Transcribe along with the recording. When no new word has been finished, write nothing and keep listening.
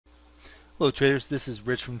Hello traders, this is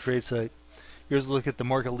Rich from tradesight. Here's a look at the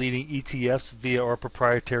market leading ETFs via our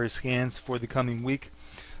proprietary scans for the coming week.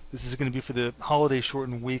 This is going to be for the holiday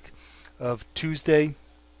shortened week of Tuesday,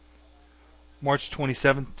 March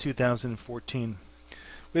 27th, 2014.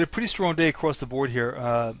 We had a pretty strong day across the board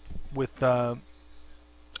here with I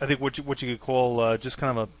think what you could call just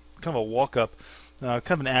kind of a walk up, kind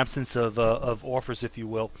of an absence of offers, if you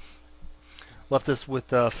will. Left us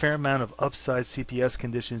with a fair amount of upside CPS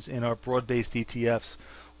conditions in our broad-based ETFs.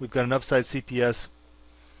 We've got an upside CPS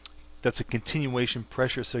that's a continuation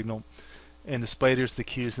pressure signal, and the spiders, the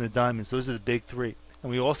Qs, and the diamonds. Those are the big three. And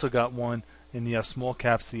we also got one in the small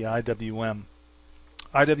caps, the IWM.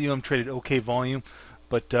 IWM traded okay volume,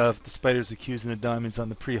 but the spiders, the Qs, and the diamonds on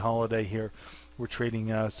the pre-holiday here were trading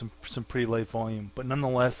some pretty light volume. But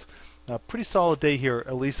nonetheless, a pretty solid day here,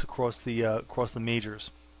 at least across the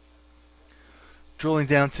majors. Drilling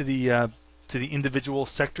down to the individual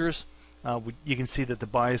sectors, you can see that the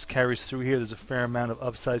bias carries through here. There's a fair amount of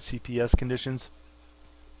upside CPS conditions.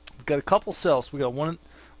 We've got a couple sells. We got one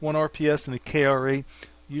RPS and the KRA.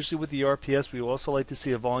 Usually with the RPS, we also like to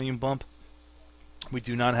see a volume bump. We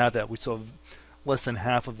do not have that. We saw less than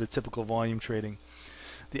half of the typical volume trading.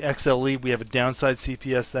 The XLE, we have a downside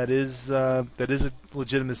CPS. That is a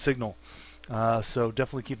legitimate signal. So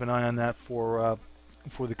definitely keep an eye on that for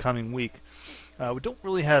the coming week. We don't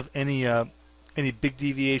really have any big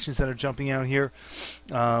deviations that are jumping out here.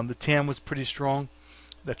 The TAM was pretty strong.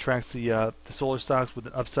 That tracks the solar stocks with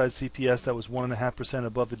an upside CPS that was 1.5%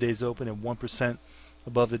 above the day's open and 1%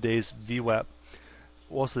 above the day's VWAP.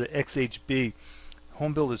 Also, the XHB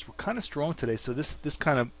home builders were kind of strong today, so this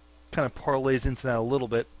kind of parlays into that a little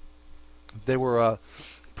bit. They were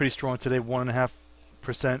pretty strong today,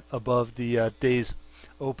 1.5% above the day's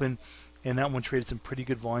open. And that one traded some pretty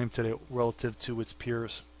good volume today relative to its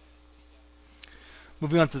peers.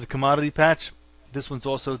 Moving on to the commodity patch, this one's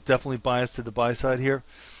also definitely biased to the buy side here.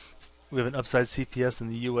 We have an upside CPS in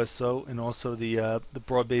the USO and also the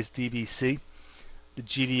broad-based DBC. The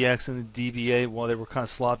GDX and the DBA, while they were kind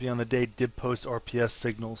of sloppy on the day, did post RPS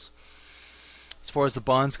signals. As far as the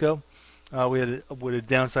bonds go, we had a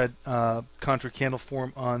downside contra candle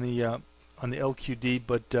form on the LQD,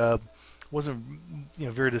 but wasn't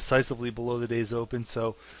very decisively below the day's open.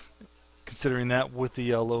 So considering that with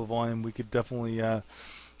the low volume, we could definitely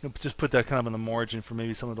just put that kind of on the margin for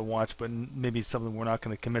maybe something to watch, but maybe something we're not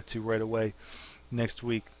going to commit to right away next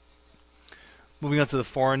week. Moving on to the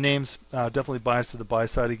foreign names, definitely biased to the buy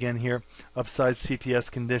side again here. Upside CPS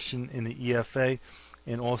condition in the EFA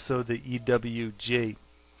and also the EWG.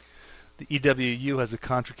 The EWU has a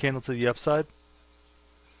contra candle to the upside,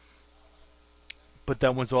 but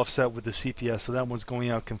that one's offset with the CPS, so that one's going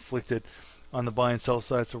out conflicted on the buy and sell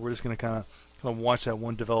side. So we're just going to kind of watch that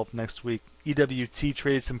one develop next week. EWT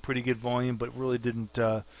traded some pretty good volume, but really didn't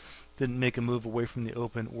make a move away from the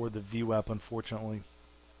open or the VWAP, unfortunately.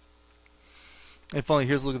 And finally,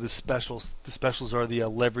 here's a look at the specials. The specials are the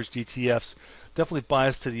leveraged ETFs. Definitely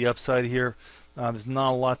biased to the upside here. There's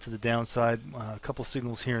not a lot to the downside. A couple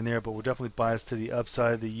signals here and there, but we're definitely biased to the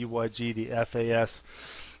upside. The UYG, the FAS.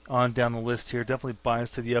 On down the list here, definitely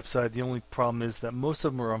biased to the upside. The only problem is that most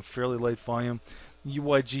of them are on fairly light volume.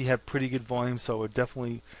 UYG had pretty good volume, so I would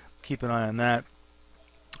definitely keep an eye on that.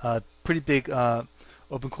 Pretty big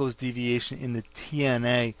open-close deviation in the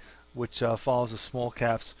TNA, which follows the small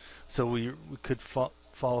caps, so we could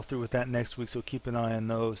follow through with that next week, so keep an eye on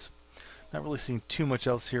those. Not really seeing too much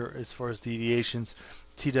else here as far as deviations.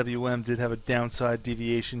 TWM did have a downside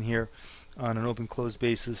deviation here on an open-close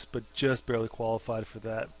basis, but just barely qualified for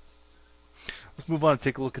that. Let's move on and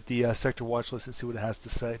take a look at the sector watch list and see what it has to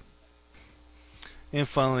say. And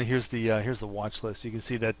finally, here's the watch list. You can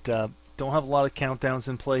see that don't have a lot of countdowns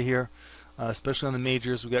in play here, especially on the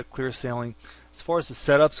majors. We got clear sailing. As far as the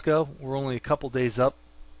setups go, we're only a couple days up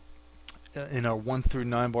in our 1 through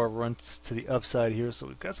 9 bar runs to the upside here, so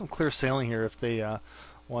we've got some clear sailing here if they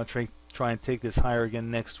want to try and take this higher again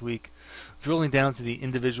next week. Drilling down to the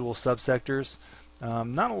individual subsectors,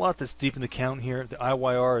 not a lot that's deep in the count here. The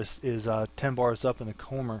IYR is 10 bars up in the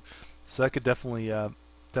Comer, so that could definitely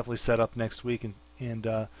set up next week,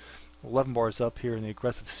 and 11 bars up here in the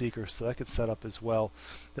aggressive seeker, so that could set up as well.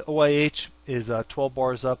 The OIH is 12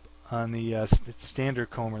 bars up on the standard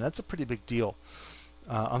Comer. That's a pretty big deal.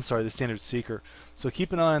 I'm sorry, the standard seeker. So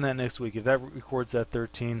keep an eye on that next week. If that records at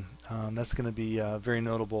 13, that's going to be very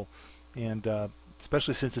notable, and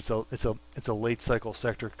especially since it's a late cycle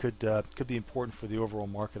sector, could be important for the overall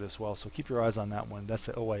market as well. So keep your eyes on that one. That's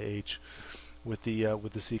the OIH with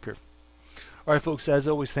the seeker. All right, folks. As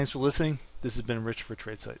always, thanks for listening. This has been Rich for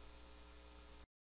tradesight.